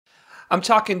I'm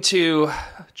talking to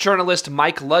journalist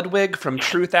Mike Ludwig from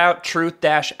truth-out.org.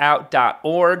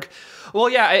 Well,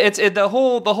 yeah, the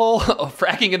whole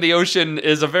fracking in the ocean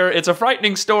is it's a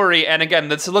frightening story. And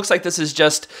again, it looks like this is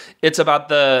it's about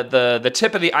the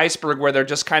tip of the iceberg where they're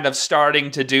just kind of starting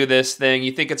to do this thing.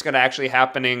 You think it's going to actually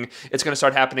happening. It's going to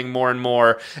start happening more and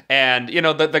more. And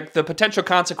the potential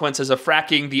consequences of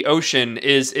fracking the ocean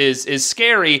is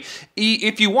scary.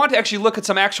 If you want to actually look at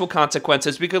some actual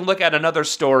consequences, we can look at another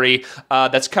story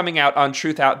that's coming out on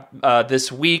Truth Out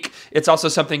this week. It's also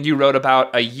something you wrote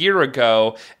about a year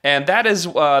ago, and that is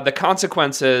the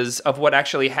consequences of what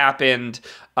actually happened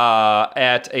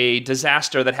at a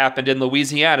disaster that happened in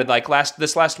Louisiana.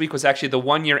 This last week was actually the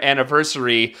 1-year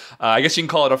anniversary. I guess you can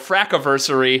call it a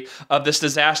frackiversary of this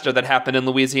disaster that happened in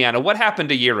Louisiana. What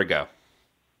happened a year ago?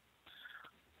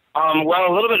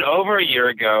 Well, a little bit over a year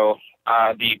ago,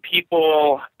 the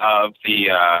people of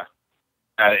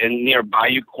near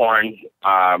Bayou Corn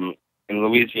in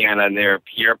Louisiana, they're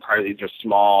Pierre part of these are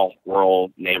small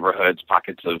rural neighborhoods,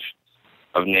 pockets of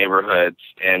neighborhoods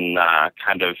in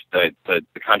kind of the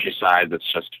countryside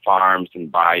that's just farms and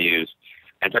bayous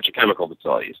and petrochemical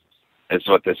facilities. Is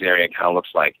what this area kind of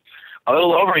looks like. A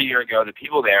little over a year ago, the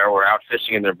people there were out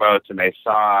fishing in their boats and they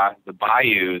saw the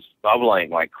bayous bubbling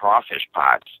like crawfish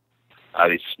pots.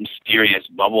 These mysterious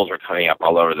bubbles were coming up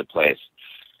all over the place.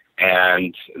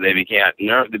 And they began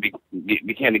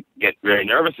to get very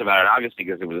nervous about it, obviously,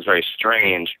 because it was very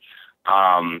strange.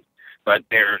 But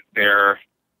their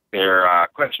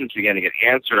questions began to get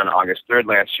answered on August 3rd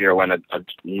last year when a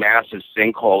massive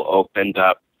sinkhole opened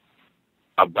up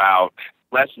about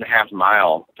less than a half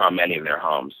mile from many of their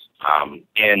homes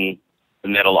in the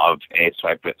middle of a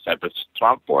cypress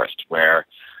swamp forest where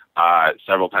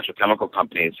several petrochemical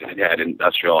companies had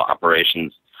industrial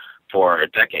operations for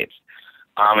decades.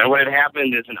 And what had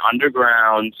happened is an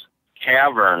underground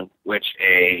cavern, which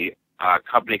a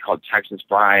company called Texas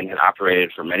Brine had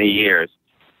operated for many years.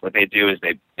 What they do is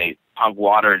they pump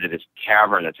water into this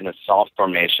cavern that's in a salt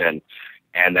formation,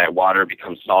 and that water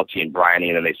becomes salty and briny,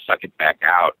 and then they suck it back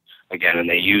out again. And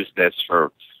they use this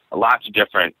for lots of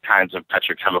different kinds of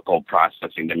petrochemical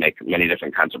processing to make many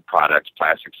different kinds of products,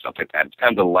 plastics, stuff like that. It's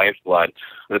kind of the lifeblood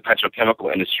of the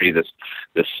petrochemical industry, this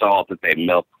salt that they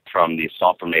milk from these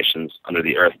salt formations under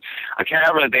the earth. A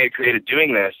cavern that they had created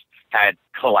doing this had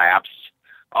collapsed.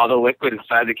 All the liquid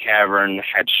inside the cavern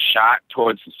had shot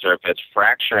towards the surface,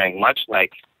 fracturing, much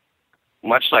like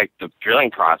the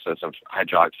drilling process of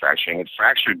hydraulic fracturing. It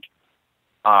fractured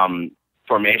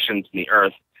formations in the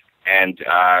earth and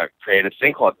created a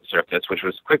sinkhole at the surface, which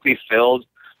was quickly filled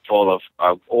full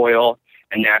of oil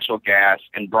and natural gas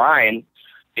and brine,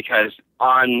 because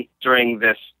during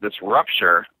this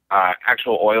rupture,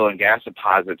 actual oil and gas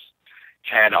deposits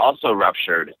had also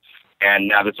ruptured, and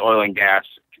now this oil and gas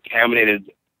contaminated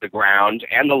the ground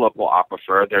and the local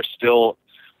aquifer. They're still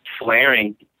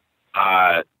flaring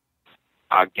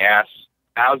gas,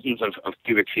 thousands of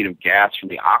cubic feet of gas from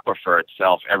the aquifer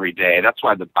itself every day. That's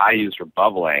why the bayous were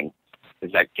bubbling,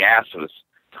 is that gas was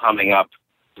coming up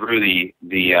through the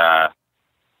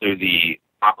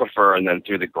aquifer and then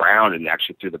through the ground and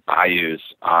actually through the bayous.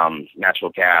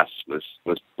 Natural gas was.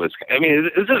 I mean,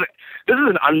 this is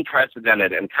an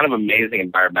unprecedented and kind of amazing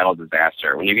environmental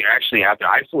disaster. When you're actually out there,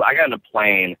 I got on a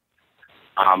plane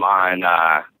on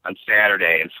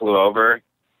Saturday and flew over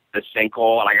the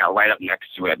sinkhole, and I got right up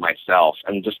next to it myself,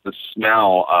 and just the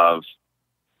smell of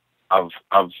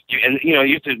and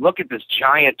you have to look at this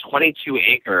giant 22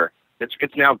 acre.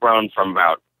 It's now grown from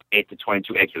about 8 to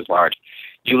 22 acres large.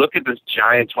 You look at this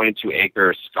giant 22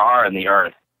 acre scar in the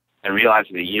earth and realize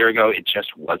that a year ago it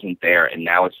just wasn't there, and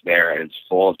now it's there, and it's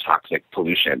full of toxic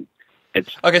pollution.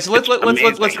 Okay, so let's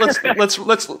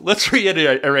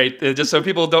reiterate just so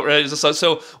people don't.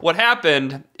 So what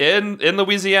happened in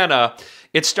Louisiana?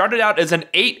 It started out as an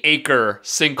 8-acre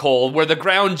sinkhole where the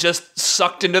ground just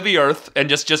sucked into the earth and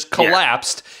just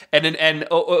collapsed. Yeah. And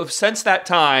since that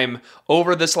time,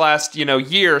 over this last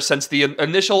year, since the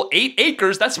initial 8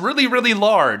 acres, that's really, really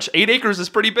large. 8 acres is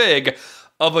pretty big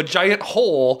of a giant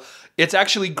hole. It's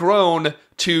actually grown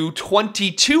to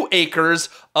 22 acres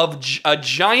of a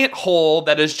giant hole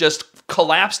that is just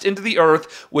collapsed into the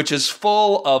earth, which is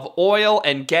full of oil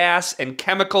and gas and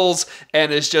chemicals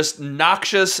and is just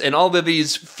noxious, and all of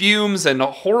these fumes and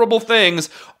horrible things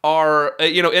are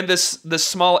in this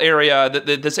small area,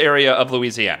 this area of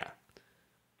Louisiana.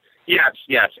 Yes,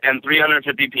 and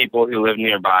 350 people who live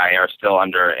nearby are still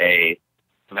under a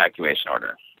evacuation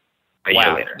order a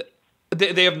year later.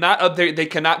 They have not. They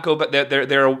cannot go, but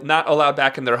they're not allowed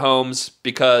back in their homes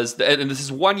because. And this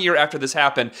is 1 year after this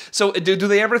happened. So do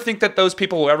they ever think that those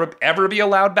people will ever be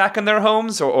allowed back in their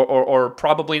homes, or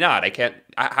probably not? I can't.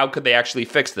 How could they actually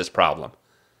fix this problem?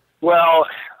 Well,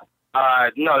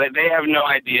 no, they have no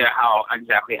idea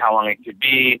exactly how long it could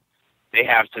be. They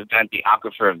have to vent the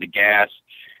aquifer of the gas.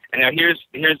 And now here's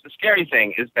the scary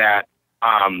thing is that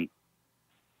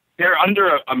they're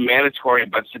under a mandatory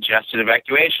but suggested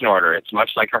evacuation order. It's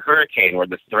much like a hurricane where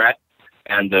the threat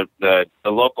and the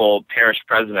local parish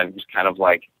president, who's kind of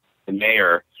like the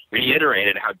mayor,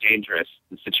 reiterated how dangerous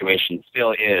the situation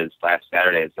still is last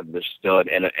Saturday and said there's still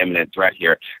an imminent threat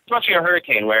here. It's much like a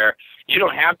hurricane where you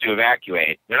don't have to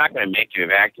evacuate. They're not going to make you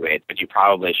evacuate, but you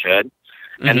probably should.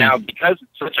 Mm-hmm. And now because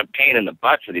it's such a pain in the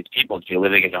butt for these people to be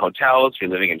living in hotels, to be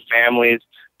living in families,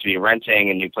 to be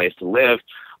renting a new place to live,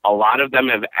 a lot of them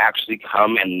have actually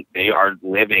come and they are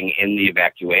living in the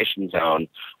evacuation zone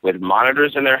with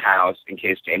monitors in their house in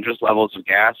case dangerous levels of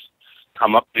gas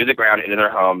come up through the ground into their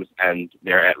homes and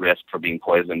they're at risk for being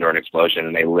poisoned or an explosion,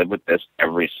 and they live with this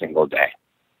every single day.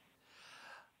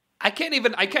 I can't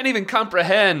even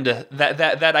comprehend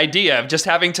that idea of just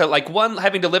having to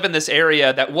having to live in this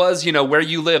area that was, where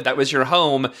you live, that was your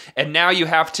home, and now you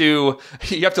have to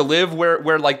live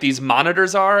where like these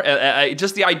monitors are.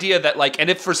 Just the idea that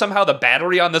and if for somehow the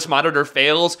battery on this monitor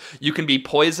fails, you can be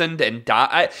poisoned and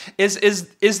die.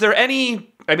 Is there any?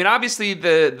 I mean, obviously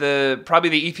probably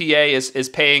the EPA is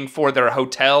paying for their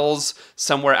hotels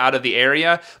somewhere out of the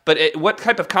area, but what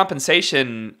type of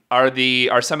compensation are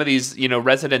some of these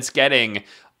residents getting?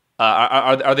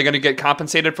 Are they going to get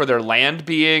compensated for their land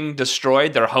being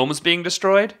destroyed, their homes being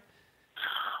destroyed?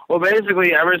 Well,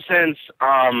 basically, ever since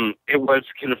it was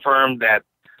confirmed that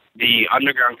the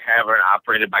underground cavern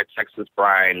operated by Texas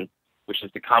Brine, which is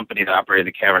the company that operated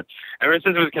the cavern, ever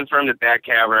since it was confirmed that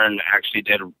cavern actually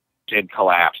did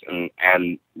collapse and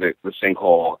the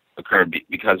sinkhole occurred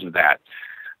because of that.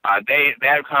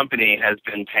 That company has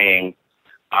been paying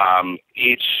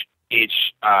each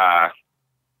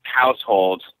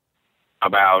household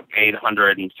about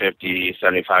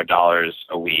 $875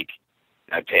 a week.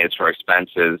 That pays for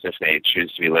expenses if they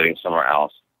choose to be living somewhere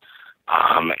else.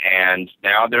 And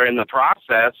now they're in the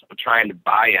process of trying to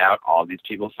buy out all these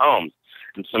people's homes.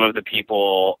 And some of the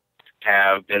people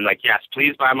have been like, yes,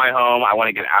 please buy my home. I want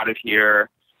to get out of here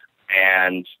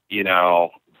and,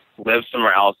 live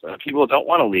somewhere else. People don't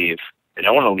want to leave. They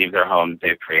don't want to leave their home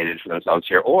they've created for themselves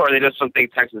here, or they just don't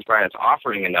think Texas Brine is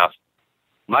offering enough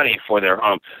money for their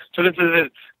home. So there's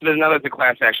another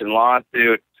class action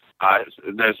lawsuit.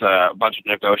 There's a bunch of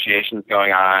negotiations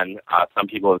going on. Some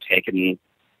people have taken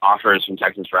offers from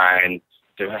Texas Brine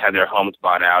to have their homes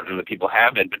bought out, and the people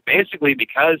haven't. But basically,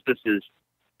 because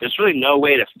there's really no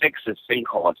way to fix this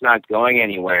sinkhole. It's not going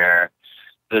anywhere.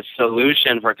 The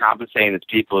solution for compensating these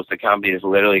people is the company is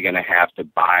literally going to have to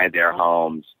buy their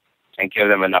homes and give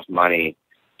them enough money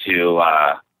to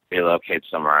relocate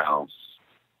somewhere else.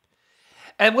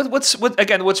 And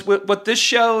what this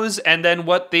shows, and then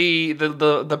what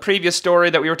the previous story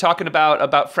that we were talking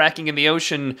about fracking in the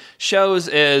ocean shows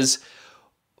is,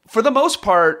 for the most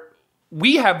part,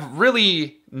 we have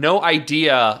really no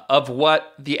idea of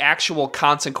what the actual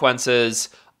consequences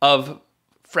of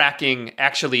fracking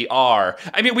actually are.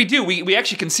 I mean, we do. We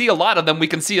actually can see a lot of them. We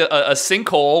can see a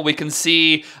sinkhole. We can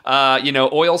see,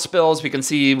 oil spills. We can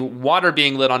see water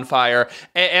being lit on fire.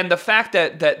 And the fact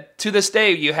that to this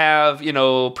day you have,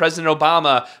 President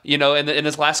Obama, in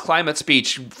his last climate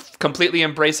speech, completely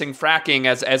embracing fracking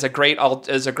as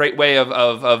a great way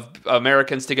of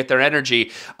Americans to get their energy.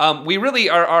 We really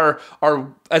are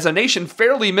as a nation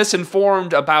fairly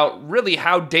misinformed about really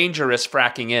how dangerous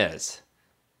fracking is.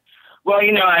 Well,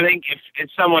 I think if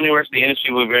someone who works in the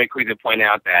industry will very quickly point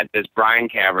out that this brine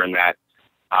cavern that,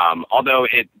 although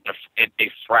it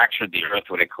fractured the earth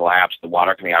when it collapsed, the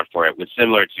water coming out for it was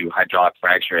similar to hydraulic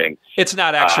fracturing. It's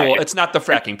not it's not the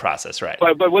fracking process, right?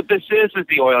 But what this is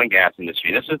the oil and gas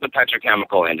industry. This is the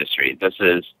petrochemical industry. This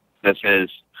is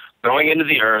going into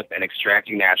the earth and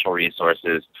extracting natural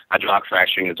resources. Hydraulic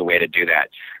fracturing is a way to do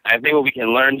that. And I think what we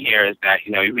can learn here is that,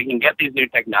 if we can get these new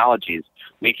technologies,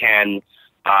 we can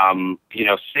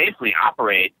safely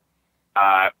operate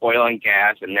oil and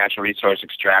gas and natural resource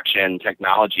extraction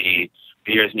technology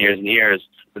for years and years and years.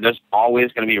 But there's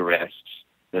always going to be risks.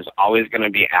 There's always going to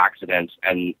be accidents,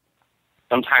 and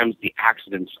sometimes the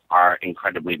accidents are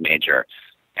incredibly major.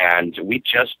 And we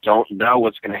just don't know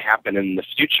what's going to happen in the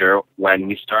future when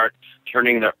we start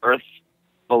turning the earth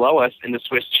below us into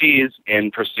Swiss cheese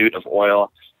in pursuit of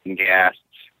oil and gas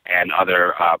and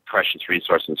other precious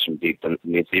resources from deep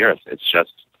beneath the earth. It's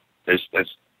just there's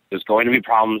There's going to be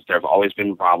problems. There have always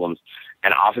been problems,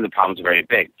 and often the problems are very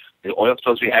big. The oil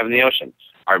spills we have in the ocean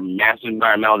are massive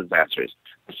environmental disasters.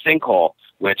 The sinkhole,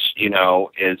 which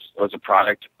was a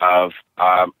product of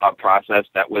a process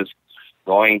that was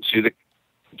going to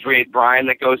create brine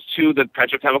that goes to the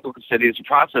petrochemical cities to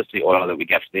process the oil that we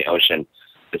get from the ocean.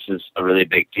 This is a really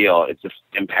big deal. It's just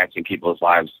impacting people's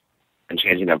lives and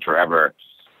changing them forever.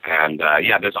 And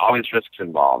there's always risks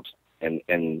involved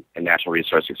in natural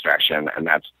resource extraction, and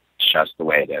that's just the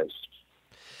way it is.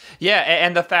 Yeah,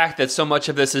 and the fact that so much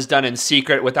of this is done in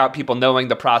secret without people knowing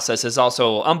the process is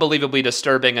also unbelievably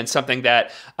disturbing, and something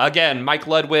that, again, Mike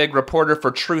Ludwig, reporter for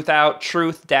Truth Out,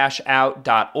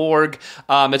 truth-out.org.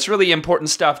 It's really important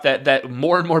stuff that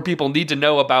more and more people need to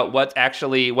know about what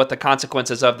the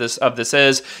consequences of this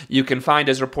is. You can find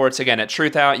his reports, again, at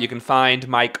Truth Out. You can find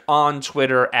Mike on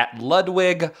Twitter at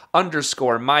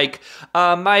Ludwig_Mike.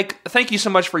 Mike, thank you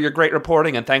so much for your great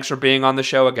reporting, and thanks for being on the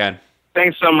show again.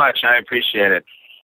 Thanks so much. I appreciate it.